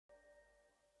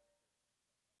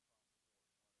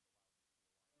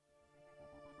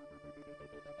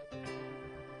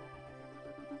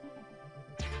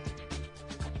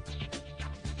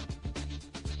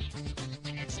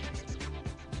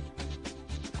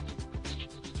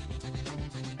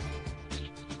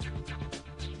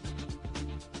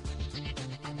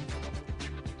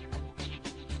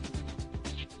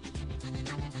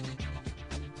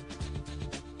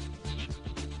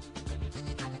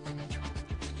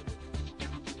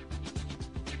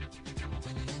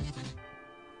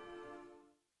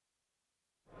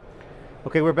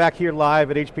Okay, we're back here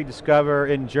live at HP Discover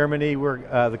in Germany. We're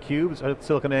theCUBE's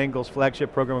SiliconANGLE's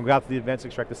flagship program. We've got the events,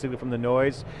 extract the signal from the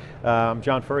noise. I'm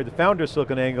John Furrier, the founder of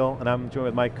SiliconANGLE, and I'm joined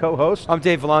with my co-host. I'm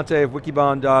Dave Vellante of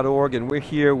wikibon.org, and we're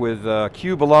here with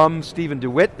CUBE alum, Stephen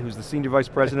Dewitt, who's the Senior Vice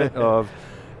President of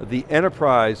the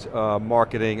Enterprise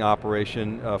Marketing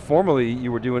Operation. Formerly,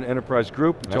 you were doing Enterprise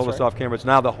Group. You told us off camera, it's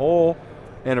now the whole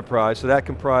enterprise, so that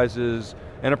comprises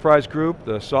Enterprise Group,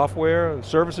 the software,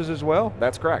 services as well?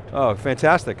 That's correct. Oh,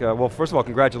 fantastic. Well, first of all,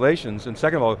 congratulations, and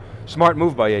second of all, smart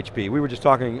move by HP. We were just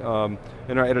talking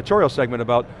in our editorial segment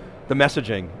about the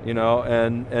messaging, you know,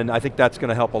 and I think that's going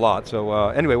to help a lot. So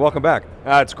anyway, welcome back.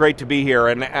 It's great to be here,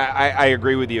 and I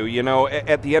agree with you. You know,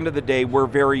 at the end of the day, we're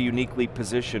very uniquely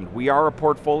positioned. We are a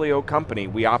portfolio company.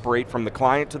 We operate from the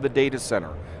client to the data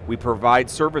center. We provide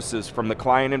services from the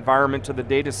client environment to the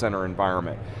data center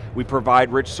environment. We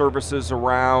provide rich services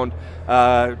around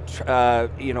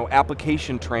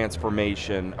application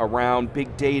transformation, around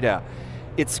big data.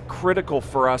 It's critical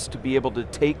for us to be able to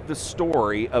take the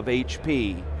story of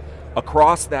HP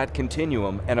across that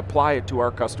continuum and apply it to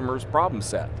our customers' problem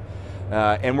set.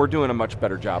 And we're doing a much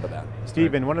better job of that.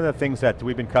 Stephen, one of the things that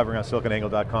we've been covering on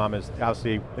SiliconANGLE.com is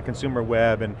obviously the consumer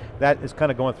web, and that is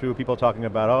kind of going through people talking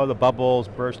about, oh, the bubbles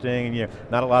bursting, and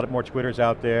not a lot more Twitters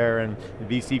out there, and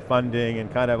VC funding,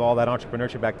 and kind of all that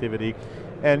entrepreneurship activity.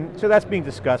 And so that's being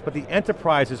discussed, but the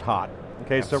enterprise is hot.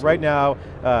 Okay, absolutely. So right now,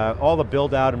 all the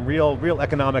build out and real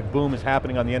economic boom is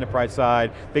happening on the enterprise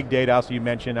side. Big data, also you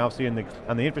mentioned, obviously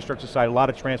on the infrastructure side, a lot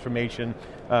of transformation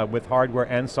with hardware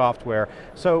and software.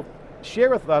 So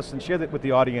share with us and share that with the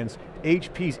audience,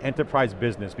 HP's enterprise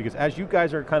business, because as you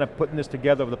guys are kind of putting this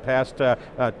together over the past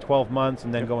 12 months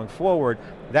and then going forward,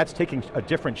 that's taking a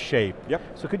different shape. Yep.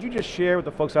 So could you just share with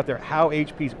the folks out there how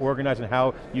HP's organized and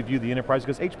how you view the enterprise,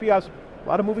 because HP has a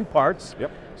lot of moving parts.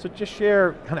 Yep. So just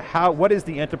share kind of what is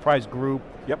the enterprise group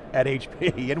at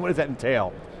HP and what does that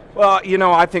entail? Well, you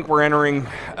know, I think we're entering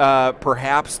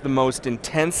perhaps the most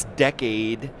intense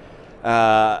decade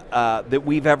that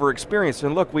we've ever experienced.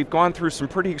 And look, we've gone through some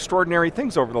pretty extraordinary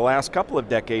things over the last couple of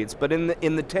decades, but in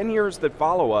the 10 years that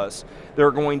follow us, there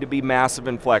are going to be massive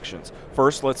inflections.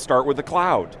 First, let's start with the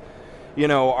cloud. You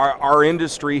know, our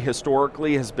industry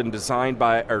historically has been defined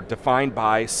by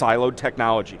siloed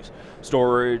technologies.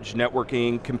 Storage,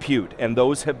 networking, compute, and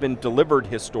those have been delivered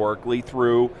historically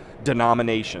through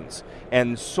denominations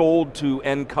and sold to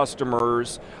end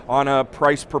customers on a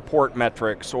price per port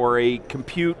metrics or a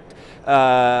compute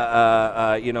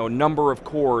number of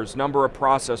cores, number of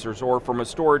processors, or from a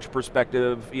storage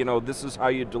perspective, this is how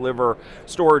you deliver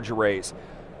storage arrays.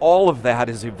 All of that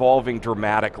is evolving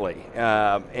dramatically,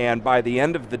 and by the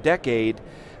end of the decade,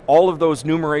 all of those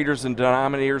numerators and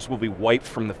denominators will be wiped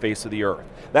from the face of the earth.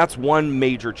 That's one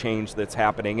major change that's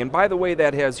happening, and by the way,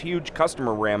 that has huge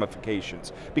customer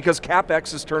ramifications, because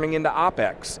CapEx is turning into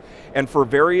OpEx. And for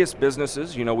various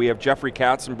businesses, we have Jeffrey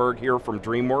Katzenberg here from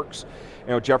DreamWorks.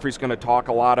 Jeffrey's going to talk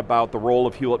a lot about the role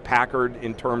of Hewlett-Packard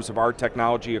in terms of our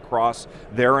technology across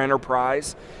their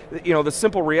enterprise. The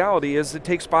simple reality is it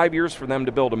takes 5 years for them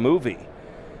to build a movie.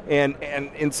 And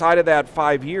inside of that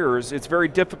 5 years, it's very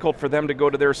difficult for them to go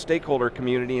to their stakeholder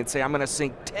community and say, I'm going to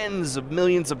sink tens of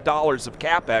millions of dollars of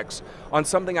CapEx on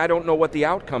something I don't know what the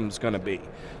outcome's going to be.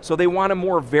 So they want a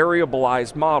more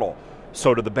variabilized model.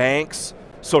 So do the banks,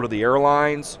 so do the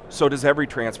airlines, so does every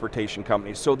transportation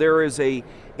company. So there is a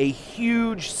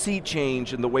huge sea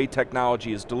change in the way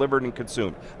technology is delivered and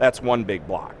consumed. That's one big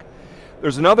block.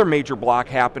 There's another major block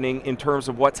happening in terms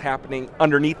of what's happening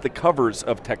underneath the covers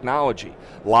of technology.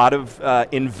 A lot of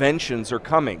inventions are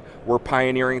coming. We're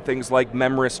pioneering things like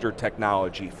memristor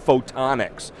technology,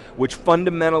 photonics, which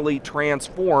fundamentally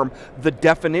transform the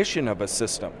definition of a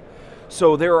system.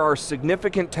 So there are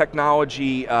significant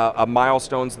technology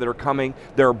milestones that are coming.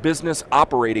 There are business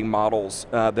operating models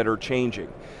that are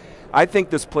changing. I think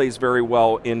this plays very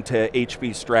well into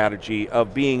HP's strategy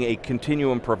of being a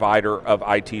continuum provider of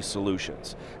IT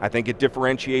solutions. I think it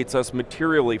differentiates us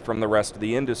materially from the rest of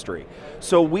the industry.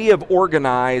 So we have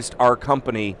organized our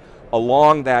company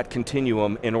along that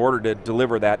continuum in order to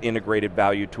deliver that integrated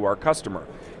value to our customer.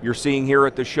 You're seeing here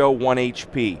at the show One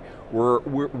HP.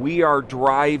 We are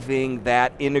driving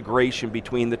that integration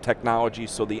between the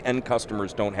technologies so the end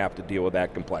customers don't have to deal with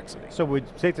that complexity. So would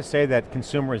it safe to say that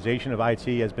consumerization of IT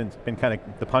has been kind of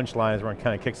the punchline as everyone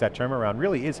kind of kicks that term around,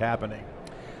 really is happening?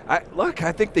 Look,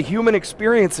 I think the human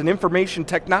experience and information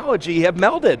technology have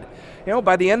melded. You know,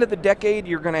 by the end of the decade,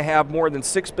 you're going to have more than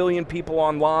 6 billion people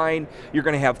online. You're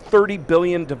going to have 30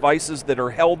 billion devices that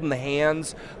are held in the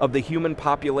hands of the human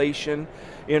population.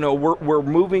 You know, we're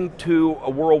moving to a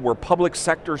world where public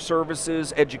sector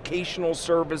services, educational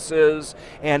services,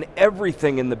 and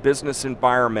everything in the business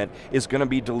environment is going to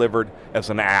be delivered as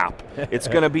an app. It's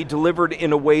going to be delivered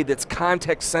in a way that's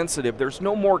context sensitive. There's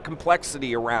no more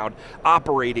complexity around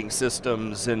operating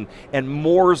systems and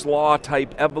Moore's Law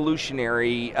type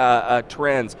evolutionary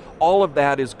trends. All of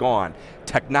that is gone.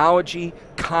 Technology,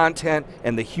 content,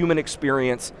 and the human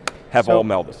experience have all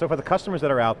melded. So for the customers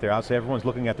that are out there, I'll say everyone's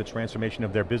looking at the transformation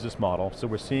of their business model, so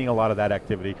we're seeing a lot of that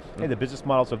activity. Hey, the business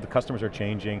models of the customers are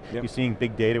changing. You're seeing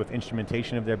big data with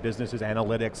instrumentation of their businesses,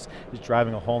 analytics is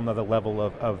driving a whole nother level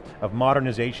of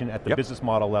modernization at the business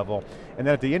model level. And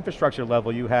then at the infrastructure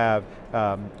level, you have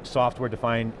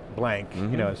software-defined blank,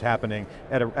 you know, is happening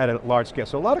at a large scale.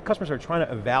 So a lot of customers are trying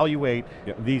to evaluate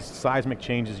these seismic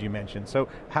changes you mentioned. So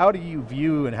how do you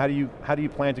view and how do you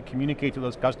plan to communicate to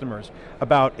those customers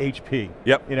about HP?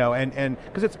 You know, and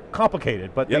because it's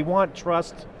complicated, but they want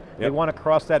trust. They want to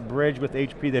cross that bridge with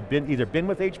HP. They've either been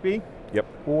with HP,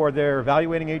 or they're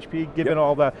evaluating HP, given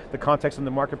all the context in the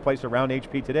marketplace around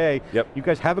HP today. You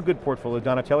guys have a good portfolio.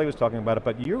 Donatelli was talking about it,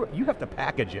 but you have to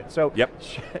package it. So,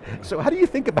 so how do you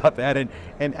think about that?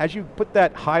 And as you put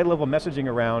that high level messaging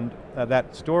around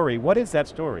that story, what is that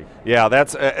story? Yeah,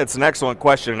 it's an excellent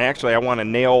question. And actually, I want to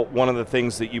nail one of the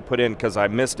things that you put in because I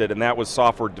missed it, and that was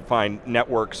software-defined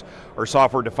networks, or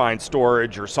software-defined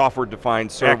storage, or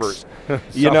software-defined servers.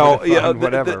 You know,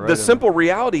 the simple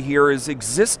reality here is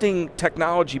existing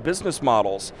technology business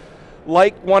models,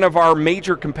 like one of our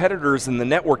major competitors in the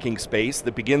networking space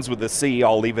that begins with a C,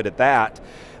 I'll leave it at that.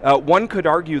 One could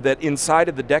argue that inside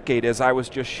of the decade, as I was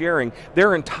just sharing,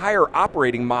 their entire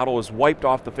operating model is wiped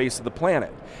off the face of the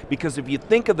planet. Because if you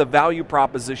think of the value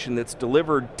proposition that's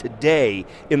delivered today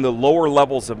in the lower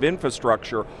levels of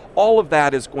infrastructure, all of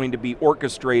that is going to be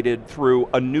orchestrated through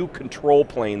a new control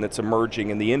plane that's emerging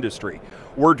in the industry.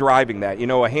 We're driving that. You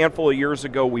know, a handful of years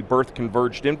ago, we birthed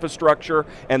converged infrastructure,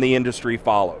 and the industry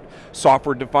followed.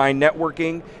 Software-defined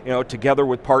networking, you know, together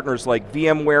with partners like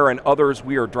VMware and others,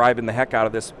 we are driving the heck out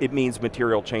of this. It means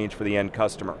material change for the end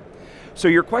customer. So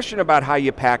your question about how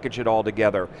you package it all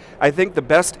together, I think the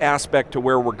best aspect to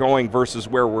where we're going versus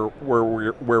where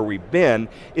we've been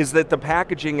is that the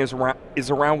packaging is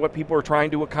around what people are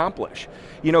trying to accomplish.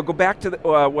 You know, go back to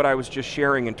what I was just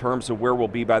sharing in terms of where we'll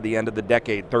be by the end of the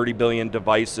decade, 30 billion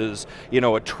devices, you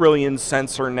know, 1 trillion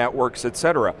sensor networks, et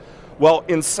cetera. Well,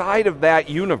 inside of that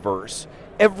universe,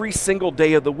 every single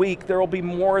day of the week, there will be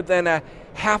more than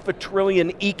 500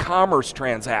 billion e-commerce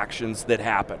transactions that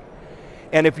happen.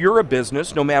 And if you're a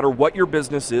business, no matter what your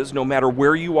business is, no matter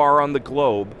where you are on the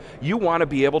globe, you want to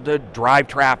be able to drive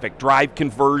traffic, drive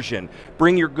conversion,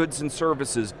 bring your goods and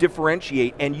services,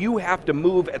 differentiate, and you have to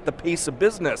move at the pace of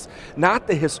business, not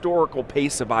the historical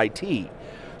pace of IT.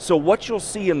 So what you'll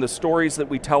see in the stories that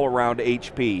we tell around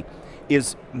HP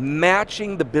is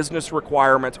matching the business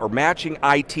requirements, or matching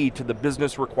IT to the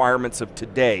business requirements of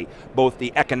today, both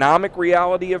the economic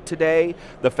reality of today,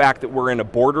 the fact that we're in a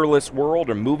borderless world,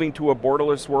 or moving to a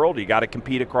borderless world. You got to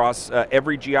compete across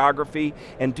every geography,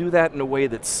 and do that in a way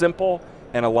that's simple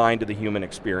and aligned to the human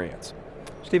experience.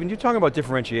 Stephen, you were talking about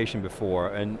differentiation before,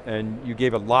 and you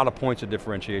gave a lot of points of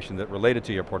differentiation that related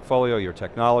to your portfolio, your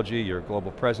technology, your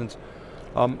global presence.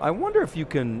 I wonder if you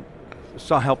can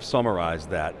help summarize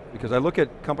that, because I look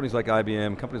at companies like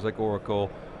IBM, companies like Oracle,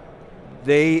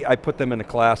 I put them in a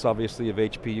class, obviously, of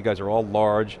HP. You guys are all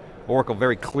large. Oracle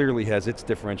very clearly has its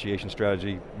differentiation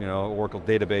strategy, you know, Oracle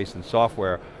database and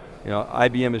software. You know,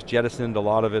 IBM has jettisoned a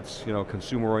lot of its, you know,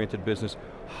 consumer-oriented business.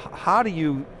 How do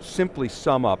you simply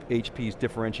sum up HP's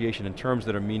differentiation in terms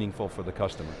that are meaningful for the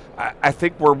customer? I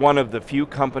think we're one of the few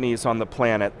companies on the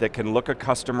planet that can look a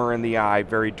customer in the eye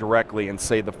very directly and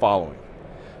say the following.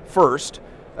 First,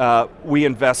 we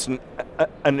invest in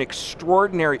an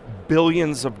extraordinary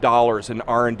billions of dollars in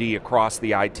R&D across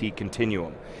the IT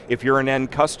continuum. If you're an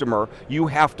end customer, you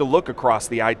have to look across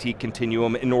the IT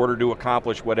continuum in order to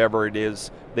accomplish whatever it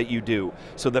is that you do.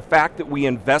 So the fact that we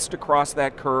invest across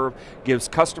that curve gives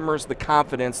customers the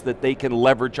confidence that they can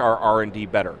leverage our R&D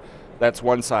better. That's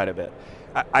one side of it.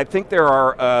 I think there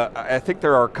are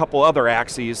a couple other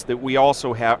axes that we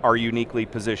also are uniquely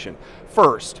positioned.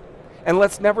 First, and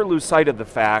let's never lose sight of the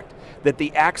fact that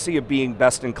the axis of being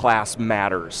best in class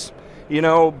matters. You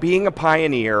know, being a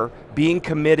pioneer, being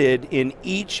committed in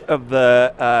each of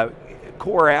the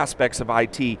core aspects of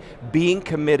IT, being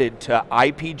committed to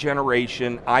IP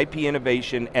generation, IP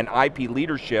innovation, and IP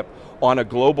leadership on a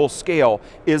global scale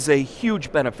is a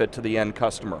huge benefit to the end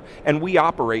customer. And we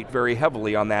operate very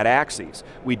heavily on that axis.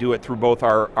 We do it through both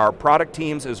our product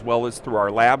teams as well as through our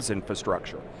labs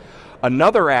infrastructure.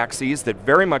 Another axis that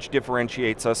very much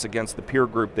differentiates us against the peer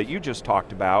group that you just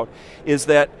talked about is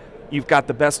that you've got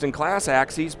the best-in-class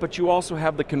axes, but you also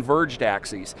have the converged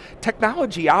axes.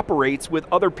 Technology operates with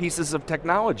other pieces of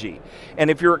technology. And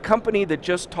if you're a company that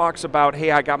just talks about,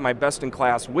 hey, I got my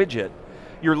best-in-class widget,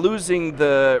 you're losing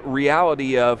the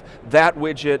reality of that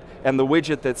widget and the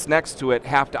widget that's next to it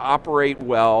have to operate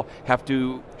well, have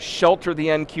to shelter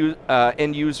the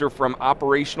end user from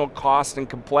operational cost and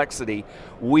complexity.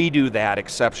 We do that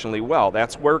exceptionally well.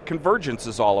 That's where convergence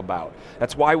is all about.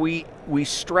 That's why we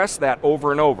stress that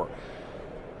over and over.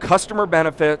 Customer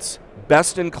benefits,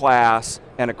 best in class,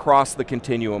 and across the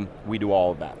continuum, we do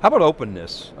all of that. How about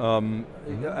openness?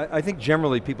 I think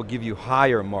generally people give you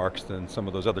higher marks than some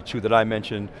of those other two that I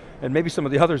mentioned, and maybe some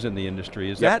of the others in the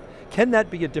industry. Can that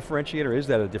be a differentiator? Is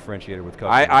that a differentiator with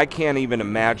customers? I can't even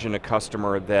imagine a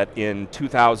customer that in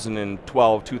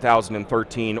 2012,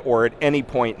 2013, or at any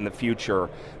point in the future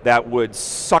that would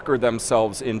sucker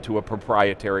themselves into a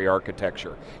proprietary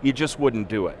architecture. You just wouldn't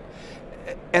do it.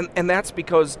 And that's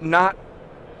because not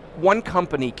one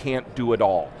company can't do it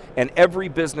all. And every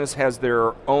business has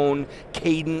their own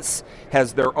cadence,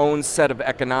 has their own set of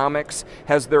economics,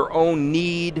 has their own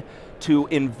need to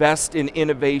invest in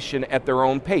innovation at their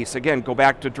own pace. Again, go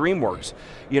back to DreamWorks.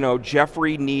 You know,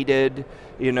 Jeffrey needed,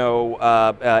 you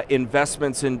know,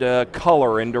 investments into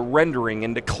color, into rendering,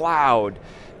 into cloud.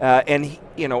 And he,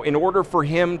 you know, in order for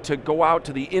him to go out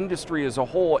to the industry as a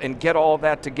whole and get all of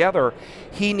that together,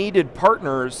 he needed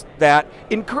partners that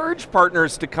encourage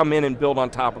partners to come in and build on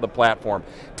top of the platform.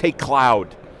 Take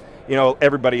cloud. You know,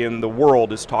 everybody in the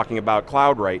world is talking about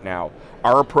cloud right now.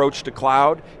 Our approach to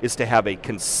cloud is to have a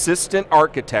consistent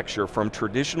architecture from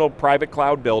traditional private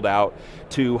cloud build out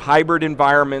to hybrid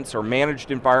environments or managed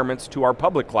environments to our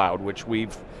public cloud, which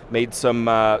we've made some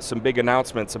big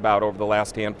announcements about over the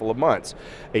last handful of months.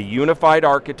 A unified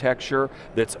architecture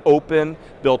that's open,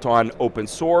 built on open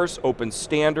source, open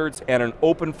standards, and an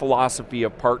open philosophy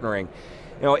of partnering.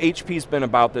 You know, HP's been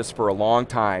about this for a long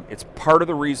time. It's part of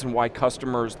the reason why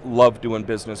customers love doing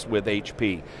business with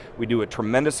HP. We do a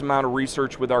tremendous amount of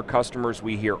research with our customers.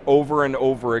 We hear over and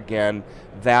over again,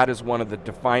 that is one of the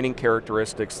defining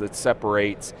characteristics that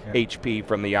separates HP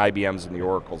from the IBMs and the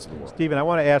Oracles of the world. Stephen, I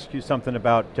want to ask you something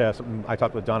about something I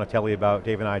talked with Donatelli about,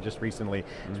 Dave and I, just recently.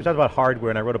 So we talked about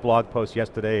hardware, and I wrote a blog post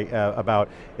yesterday about,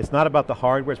 it's not about the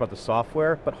hardware, it's about the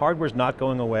software, but hardware's not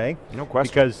going away. No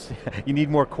question. Because you need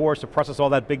more cores to process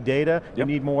all that big data, you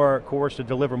need more cores to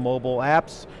deliver mobile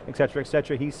apps, et cetera, et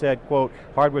cetera. He said, quote,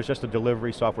 hardware's just a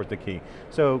delivery, software's the key.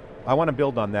 So I want to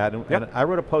build on that, and I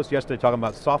wrote a post yesterday talking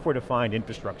about software-defined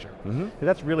infrastructure.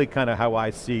 That's really kind of how I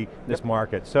see this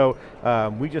market. So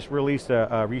we just released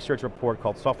a research report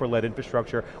called Software-Led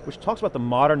Infrastructure, which talks about the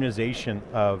modernization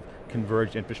of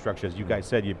converged infrastructure. As you guys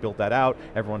said, you built that out,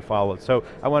 everyone followed. So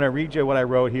I want to read you what I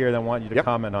wrote here, and I want you to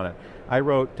comment on it. I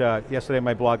wrote yesterday in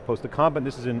my blog post,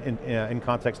 this is in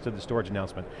context to the storage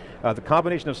announcement. The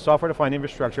combination of software-defined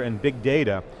infrastructure and big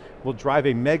data will drive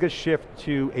a mega shift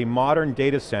to a modern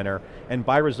data center, and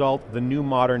by result, the new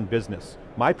modern business.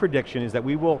 My prediction is that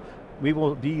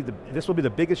this will be the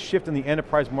biggest shift in the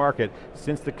enterprise market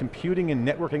since the computing and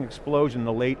networking explosion in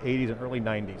the late 80s and early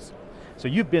 90s. So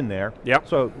you've been there.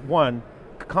 So one,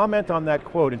 comment on that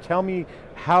quote and tell me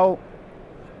how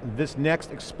this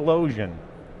next explosion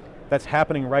that's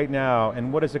happening right now,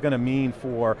 and what is it going to mean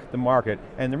for the market?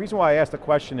 And the reason why I asked the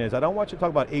question is, I don't want you to talk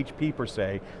about HP per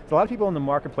se. There's a lot of people in the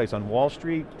marketplace on Wall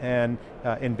Street and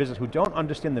in business who don't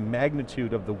understand the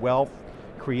magnitude of the wealth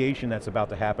creation that's about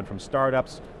to happen from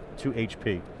startups to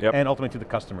HP, and ultimately to the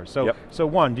customers. So, so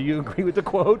one, do you agree with the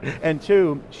quote? And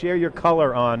two, share your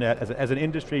color on it as an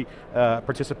industry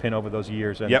participant over those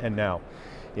years and now.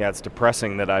 Yeah, it's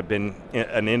depressing that I've been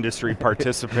an industry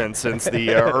participant since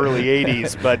the early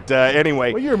 80s, but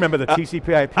anyway. Well, you remember the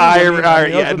TCP/IP.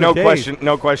 Yeah,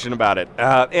 no question about it.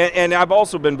 And I've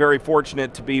also been very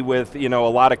fortunate to be with, you know, a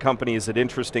lot of companies at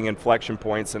interesting inflection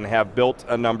points and have built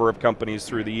a number of companies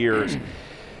through the years.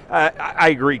 I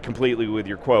agree completely with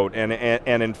your quote, and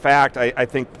in fact, I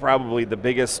think probably the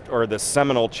biggest or the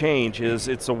seminal change is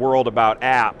it's a world about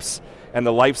apps and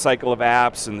the life cycle of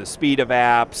apps and the speed of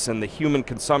apps and the human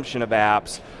consumption of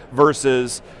apps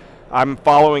versus I'm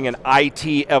following an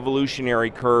IT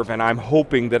evolutionary curve, and I'm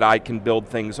hoping that I can build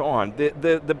things on.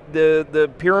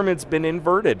 The pyramid's been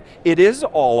inverted. It is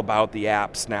all about the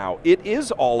apps now. It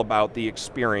is all about the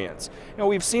experience.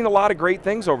 We've seen a lot of great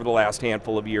things over the last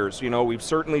handful of years. We've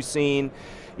certainly seen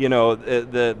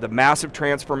the massive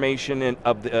transformation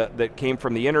that came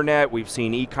from the internet. We've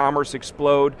seen e-commerce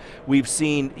explode. We've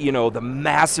seen the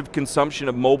massive consumption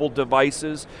of mobile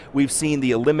devices. We've seen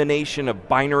the elimination of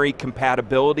binary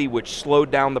compatibility, which slowed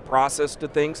down the process to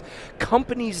things.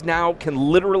 Companies now can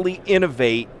literally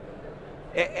innovate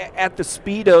at the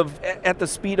speed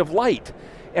of light.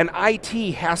 And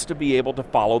IT has to be able to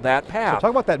follow that path. So talk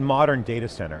about that modern data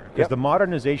center, because the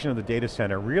modernization of the data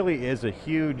center really is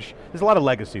there's a lot of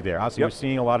legacy there. Obviously we're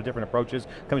seeing a lot of different approaches.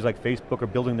 Companies like Facebook are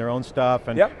building their own stuff,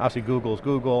 and obviously Google's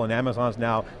Google, and Amazon's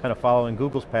now kind of following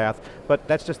Google's path, but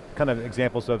that's just kind of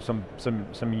examples of some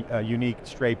unique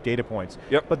straight data points.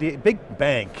 But the big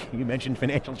bank, you mentioned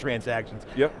financial transactions,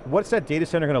 what's that data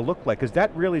center going to look like? Because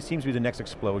that really seems to be the next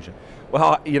explosion.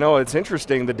 Well, it's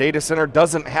interesting, the data center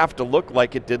doesn't have to look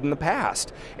like it did in the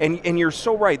past. And you're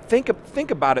so right. Think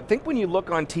about it. Think when you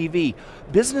look on TV,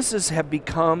 businesses have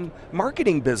become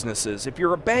marketing businesses. If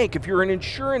you're a bank, if you're an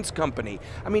insurance company,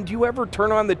 I mean, do you ever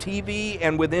turn on the TV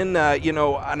and within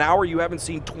an hour you haven't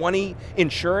seen 20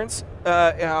 insurance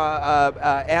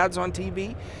ads on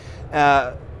TV?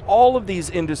 All of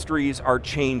these industries are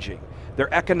changing.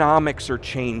 Their economics are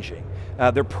changing.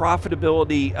 Their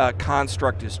profitability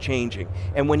construct is changing.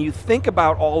 And when you think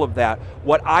about all of that,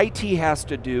 what IT has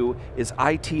to do is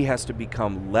IT has to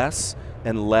become less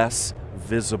and less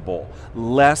visible,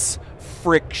 less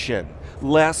friction,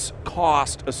 less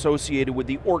cost associated with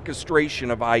the orchestration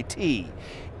of IT.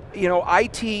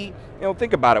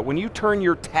 Think about it, when you turn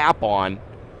your tap on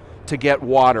to get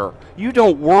water, you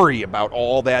don't worry about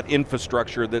all that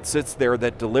infrastructure that sits there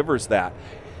that delivers that.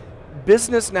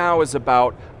 Business now is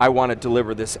about, I want to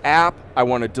deliver this app, I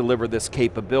want to deliver this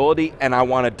capability, and I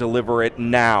want to deliver it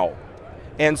now.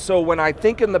 And so when I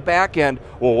think in the back end,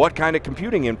 well, what kind of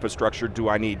computing infrastructure do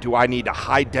I need? Do I need a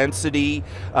high density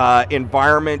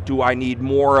environment? Do I need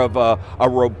more of a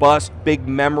robust, big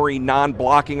memory,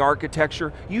 non-blocking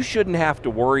architecture? You shouldn't have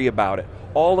to worry about it.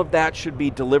 All of that should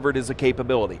be delivered as a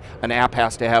capability. An app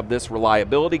has to have this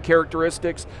reliability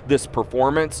characteristics, this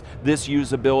performance, this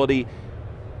usability,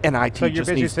 and IT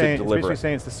just needs to deliver. So you're basically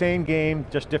saying it's the same game,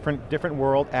 just different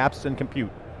world, apps and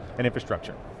compute and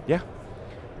infrastructure. Yeah.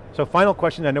 So final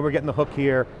question, I know we're getting the hook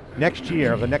here. Next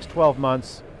year, the next 12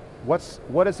 months,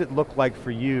 what does it look like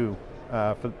for you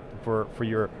for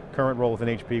your current role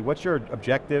within HP? What's your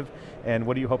objective, and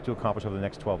what do you hope to accomplish over the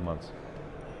next 12 months?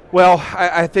 Well,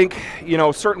 I think,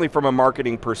 certainly from a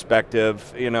marketing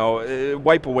perspective,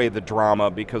 wipe away the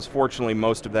drama, because fortunately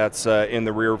most of that's in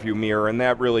the rearview mirror, and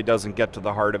that really doesn't get to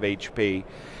the heart of HP.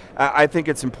 I think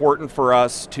it's important for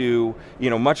us to,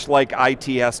 much like IT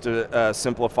has to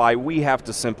simplify, we have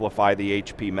to simplify the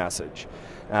HP message.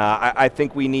 I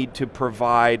think we need to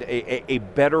provide a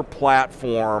better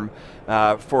platform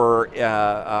for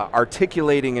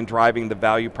articulating and driving the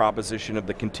value proposition of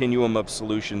the continuum of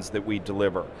solutions that we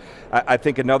deliver. I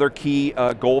think another key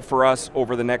goal for us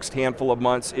over the next handful of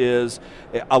months is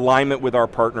alignment with our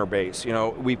partner base.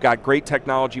 We've got great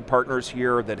technology partners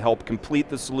here that help complete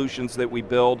the solutions that we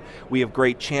build. We have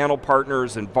great channel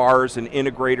partners and VARs and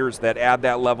integrators that add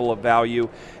that level of value.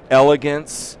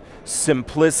 Elegance,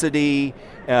 simplicity,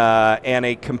 and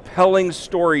a compelling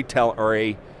storytelling, or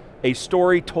a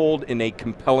story told in a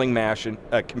compelling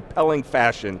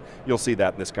fashion. You'll see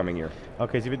that in this coming year.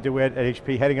 Okay, Stephen Dewitt at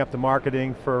HP, heading up the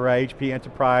marketing for HP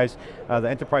Enterprise. The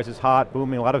enterprise is hot,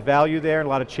 booming, a lot of value there, a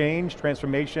lot of change,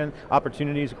 transformation,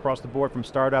 opportunities across the board, from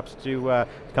startups to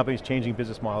companies changing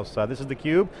business models. This is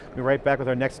theCUBE. We'll be right back with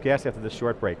our next guest after this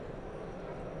short break.